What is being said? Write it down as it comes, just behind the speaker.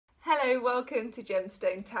Hello, welcome to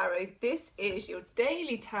Gemstone Tarot. This is your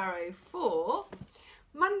daily tarot for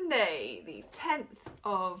Monday, the 10th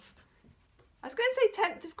of, I was going to say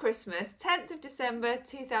 10th of Christmas, 10th of December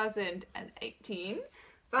 2018.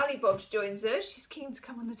 Valley Bobs joins us. She's keen to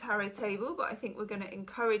come on the tarot table, but I think we're going to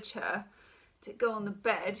encourage her to go on the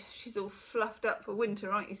bed. She's all fluffed up for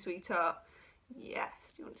winter, aren't you, sweetheart? Yes.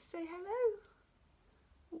 Do you want to say hello?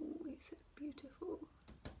 Oh, it's so beautiful.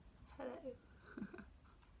 Hello.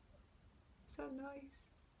 So nice.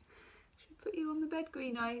 Should put you on the bed,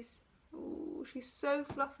 Green Eyes. Oh, she's so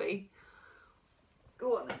fluffy.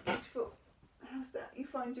 Go on then, beautiful. How's that? You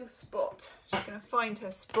find your spot. She's going to find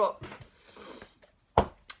her spot.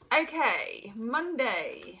 Okay,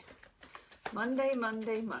 Monday. Monday.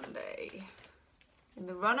 In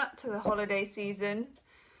the run up to the holiday season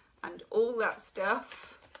and all that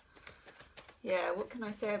stuff. Yeah, what can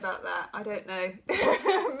I say about that? I don't know.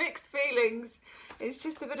 Mixed feelings. It's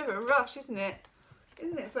just a bit of a rush, isn't it?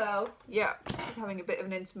 Isn't it, Val? Yeah, she's having a bit of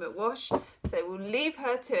an intimate wash. So we'll leave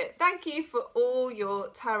her to it. Thank you for all your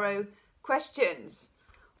tarot questions.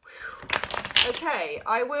 Whew. Okay,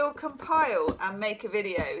 I will compile and make a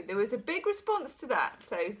video. There was a big response to that.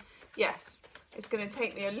 So yes, it's going to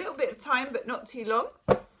take me a little bit of time, but not too long.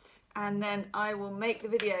 And then I will make the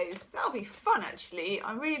videos. That'll be fun, actually.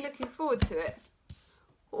 I'm really looking forward to it.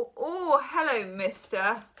 Oh, hello,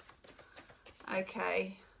 mister.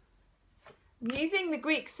 Okay. I'm using the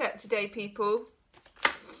Greek set today, people.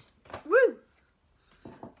 Woo!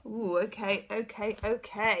 Ooh, okay.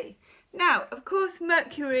 Now, of course,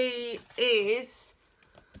 Mercury is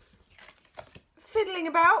fiddling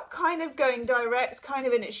about, kind of going direct, kind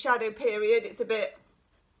of in its shadow period. It's a bit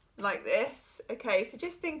like this. Okay, so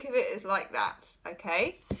just think of it as like that.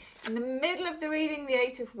 Okay. In the middle of the reading, the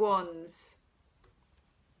Eight of Wands.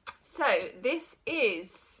 So this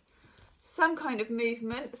is some kind of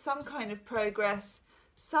movement, some kind of progress,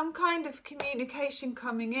 some kind of communication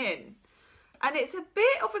coming in. And it's a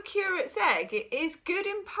bit of a curate's egg. It is good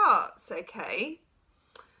in parts, okay?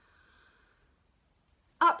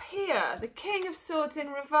 Up here, the King of Swords in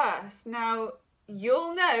reverse. Now,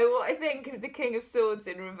 you'll know what I think of the King of Swords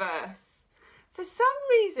in reverse. For some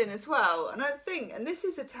reason as well, and I think, and this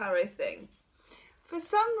is a tarot thing, for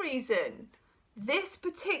some reason, this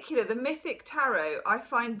particular, the Mythic Tarot, I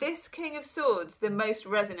find this King of Swords the most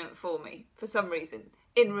resonant for me, for some reason,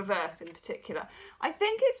 in reverse in particular. I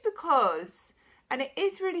think it's because, and it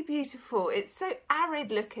is really beautiful, it's so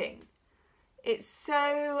arid looking. It's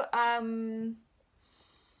so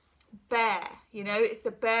bare, you know, it's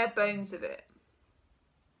the bare bones of it.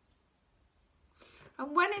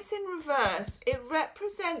 And when it's in reverse, it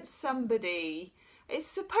represents somebody. It's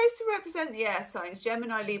supposed to represent the air signs,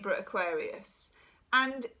 Gemini, Libra, Aquarius.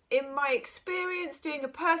 And in my experience doing a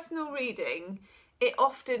personal reading, it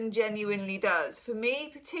often genuinely does. For me,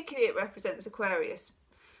 particularly, it represents Aquarius.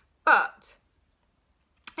 But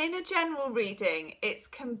in a general reading, it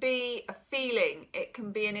can be a feeling, it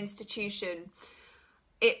can be an institution.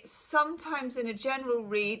 It sometimes in a general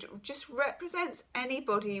read just represents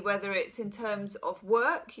anybody, whether it's in terms of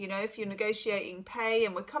work, you know, if you're negotiating pay,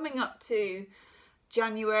 and we're coming up to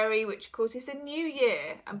January, which of course is a new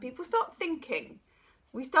year, and people start thinking.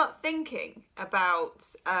 We start thinking about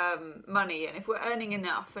money, and if we're earning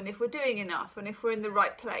enough, and if we're doing enough, and if we're in the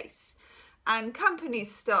right place. And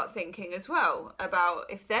companies start thinking as well about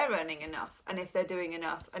if they're earning enough, and if they're doing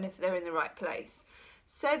enough, and if they're in the right place.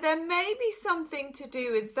 So there may be something to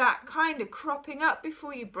do with that kind of cropping up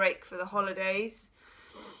before you break for the holidays.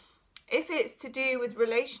 If it's to do with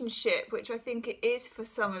relationship, which I think it is for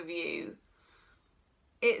some of you,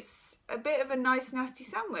 it's a bit of a nice nasty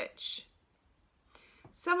sandwich.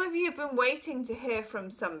 Some of you have been waiting to hear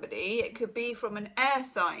from somebody. It could be from an air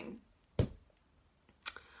sign.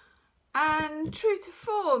 And true to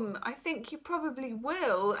form, I think you probably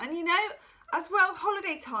will. And you know, as well,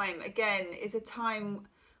 holiday time, again, is a time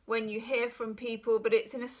when you hear from people, but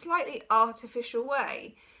it's in a slightly artificial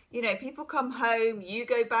way. You know, people come home, you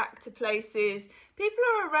go back to places. People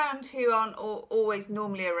are around who aren't always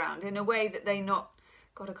normally around in a way that they not...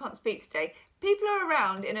 God, I can't speak today. People are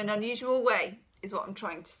around in an unusual way, is what I'm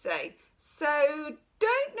trying to say. So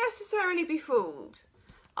don't necessarily be fooled.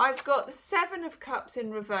 I've got the Seven of Cups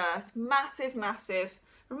in reverse. Massive, massive.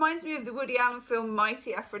 Reminds me of the Woody Allen film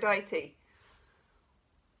Mighty Aphrodite,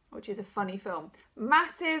 which is a funny film.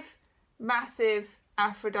 Massive, massive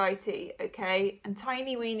Aphrodite, okay? And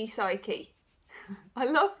tiny weeny Psyche. I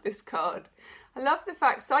love this card. I love the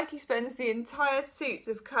fact Psyche spends the entire suit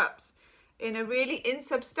of cups in a really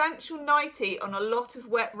insubstantial nightie on a lot of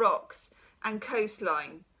wet rocks and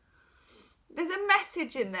coastline. There's a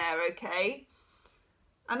message in there, okay?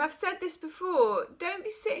 And I've said this before, don't be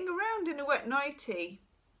sitting around in a wet nightie.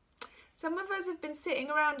 Some of us have been sitting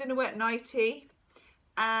around in a wet nightie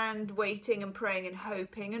and waiting and praying and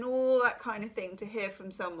hoping and all that kind of thing to hear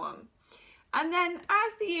from someone. And then,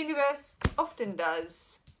 as the universe often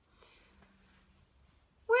does,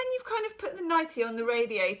 when you've kind of put the nightie on the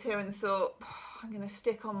radiator and thought, I'm going to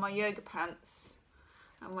stick on my yoga pants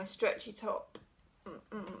and my stretchy top.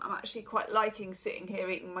 I'm actually quite liking sitting here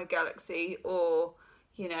eating my galaxy, or,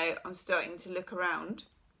 you know, I'm starting to look around.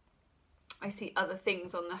 I see other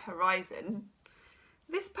things on the horizon.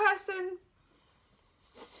 This person,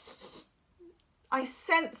 I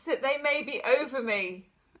sense that they may be over me,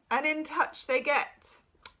 and in touch they get.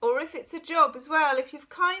 Or if it's a job as well, if you've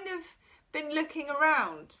kind of been looking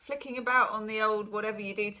around, flicking about on the old whatever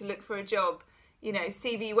you do to look for a job, you know,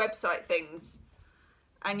 CV website things,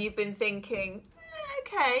 and you've been thinking,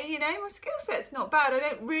 okay, you know, my skill set's not bad. I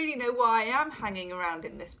don't really know why I am hanging around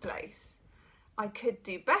in this place. I could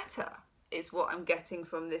do better, is what I'm getting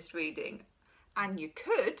from this reading. And you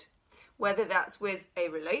could, whether that's with a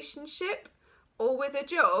relationship or with a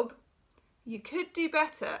job, you could do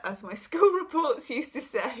better, as my school reports used to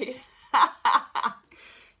say.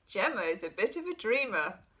 Gemma is a bit of a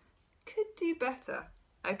dreamer. Could do better.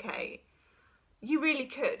 Okay, you really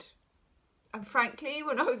could. And frankly,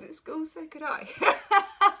 when I was at school, so could I.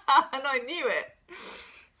 And I knew it.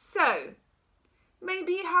 So,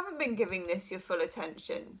 maybe you haven't been giving this your full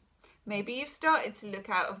attention. Maybe you've started to look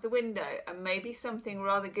out of the window and maybe something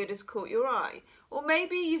rather good has caught your eye. Or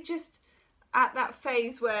maybe you've just at that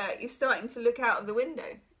phase where you're starting to look out of the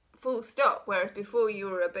window, full stop, whereas before you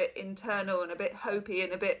were a bit internal and a bit hopey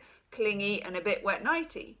and a bit clingy and a bit wet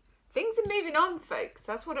nighty. Things are moving on, folks.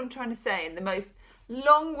 That's what I'm trying to say in the most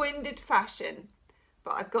long-winded fashion,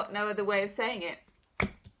 but I've got no other way of saying it.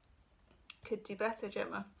 Could do better,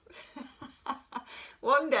 Gemma.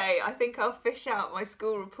 One day I think I'll fish out my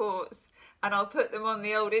school reports and I'll put them on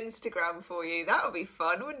the old Instagram for you. That would be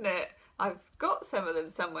fun, wouldn't it? I've got some of them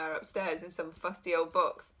somewhere upstairs in some fusty old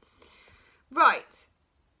box. Right.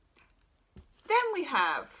 Then we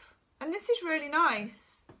have, and this is really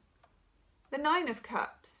nice, the 9 of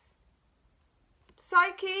Cups.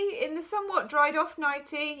 Psyche in the somewhat dried off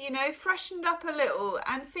nightie, you know, freshened up a little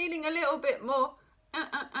and feeling a little bit more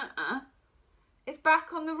It's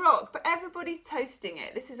back on the rock, but everybody's toasting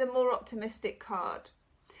it. This is a more optimistic card.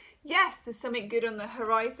 Yes, there's something good on the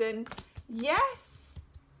horizon. Yes,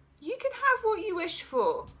 you can have what you wish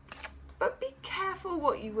for, but be careful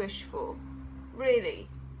what you wish for, really.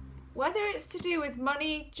 Whether it's to do with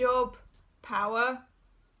money, job, power,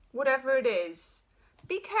 whatever it is,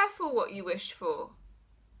 be careful what you wish for.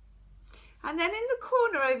 And then in the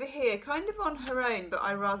corner over here, kind of on her own, but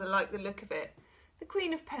I rather like the look of it, the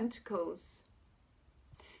Queen of Pentacles.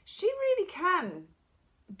 She really can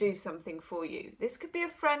do something for you. This could be a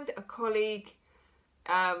friend, a colleague,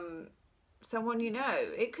 someone you know.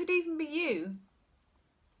 It could even be you.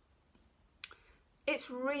 It's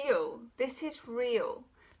real. This is real.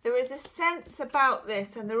 There is a sense about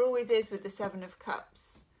this, and there always is with the 7 of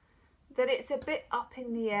Cups, that it's a bit up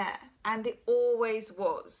in the air, and it always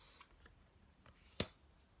was.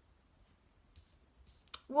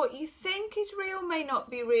 What you think is real may not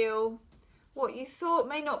be real. What you thought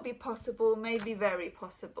may not be possible may be very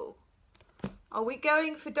possible. Are we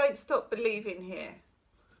going for Don't Stop Believing here?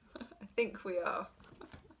 I think we are.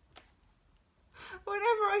 Whenever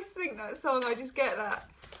I think that song, I just get that.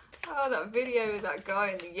 Oh, that video with that guy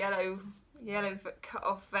in the yellow cut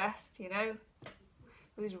off vest, you know,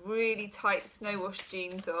 with his really tight snow wash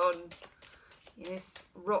jeans on, his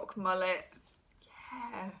rock mullet.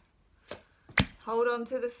 Yeah. Hold on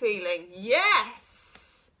to the feeling.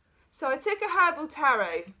 Yes! So I took a herbal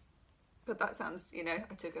tarot. But that sounds,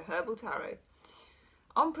 I took a herbal tarot.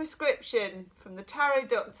 On prescription from the tarot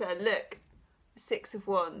doctor, look, 6 of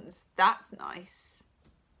Wands. That's nice.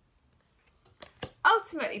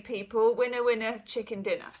 Ultimately, people, winner, winner, chicken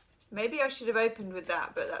dinner. Maybe I should have opened with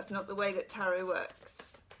that, but that's not the way that tarot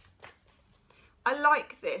works. I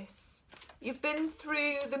like this. You've been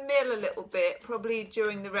through the mill a little bit, probably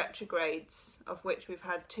during the retrogrades, of which we've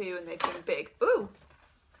had 2 and they've been big. Ooh!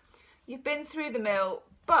 You've been through the mill,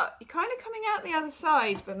 but you're kind of coming out the other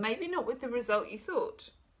side, but maybe not with the result you thought.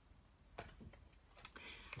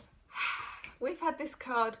 We've had this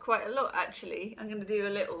card quite a lot, actually. I'm going to do a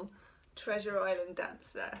little Treasure Island dance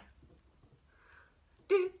there.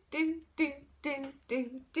 Do, do, do, do,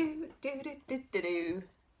 do, do, do, do, do, do, do.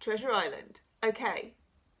 Treasure Island. Okay.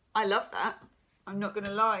 I love that. I'm not going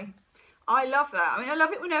to lie. I love that. I mean, I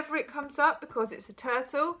love it whenever it comes up because it's a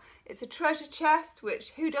turtle. It's a treasure chest,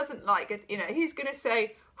 which who doesn't like it? Who's going to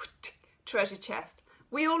say treasure chest?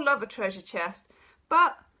 We all love a treasure chest,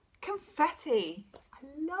 but confetti. I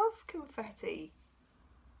love confetti.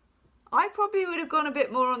 I probably would have gone a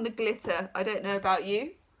bit more on the glitter. I don't know about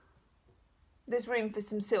you. There's room for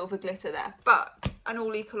some silver glitter there, and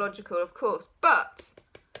all ecological, of course. But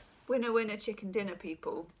winner, winner, chicken dinner,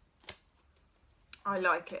 people. I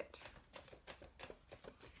like it.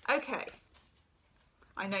 Okay.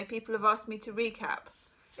 I know people have asked me to recap,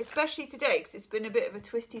 especially today, because it's been a bit of a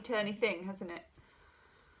twisty-turny thing, hasn't it?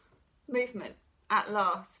 Movement at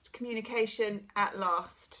last, communication at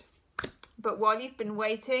last. But while you've been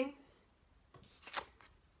waiting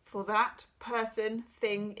for that person,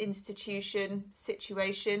 thing, institution,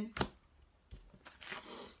 situation,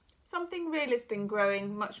 something real has been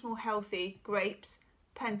growing, much more healthy. Grapes,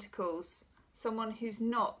 pentacles, someone who's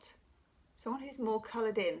more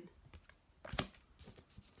coloured in.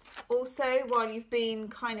 Also, while you've been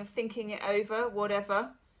kind of thinking it over, whatever,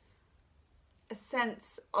 a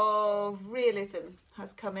sense of realism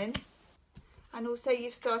has come in. And also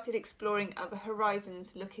you've started exploring other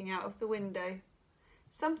horizons, looking out of the window.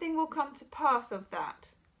 Something will come to pass of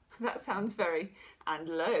that. That sounds very, and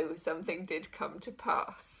lo, something did come to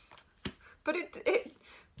pass. But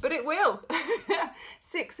it will.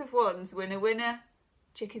 6 of Wands, winner, winner,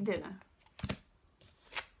 chicken dinner.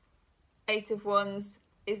 8 of Wands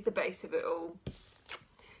is the base of it all.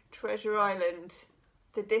 Treasure Island,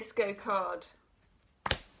 the disco card.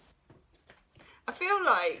 I feel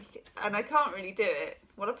like, and I can't really do it,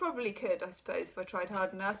 well I probably could I suppose if I tried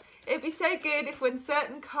hard enough, it'd be so good if when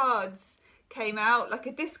certain cards came out, like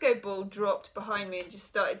a disco ball dropped behind me and just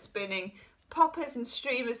started spinning, poppers and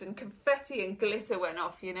streamers and confetti and glitter went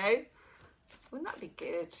off, you know? Wouldn't that be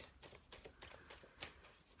good?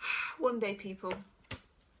 One day, people.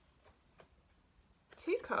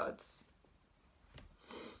 2 cards.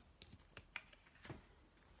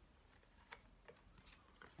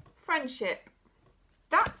 Friendship.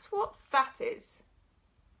 That's what that is.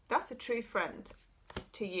 That's a true friend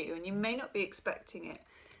to you, and you may not be expecting it.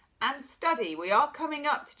 And study. We are coming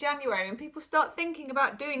up to January and people start thinking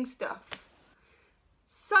about doing stuff.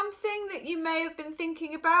 Something that you may have been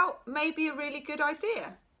thinking about may be a really good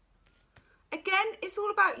idea. Again, it's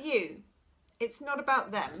all about you. It's not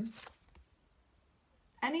about them.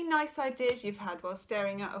 Any nice ideas you've had while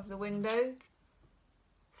staring out of the window,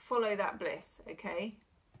 follow that bliss, okay?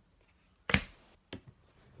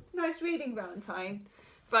 Nice reading, Valentine.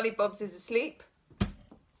 Valley Bobs is asleep.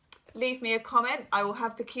 Leave me a comment. I will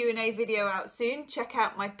have the Q&A video out soon. Check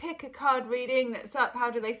out my pick a card reading that's up.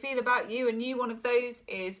 How do they feel about you? A new one of those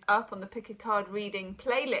is up on the pick a card reading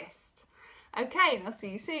playlist. Okay, and I'll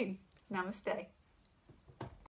see you soon. Namaste.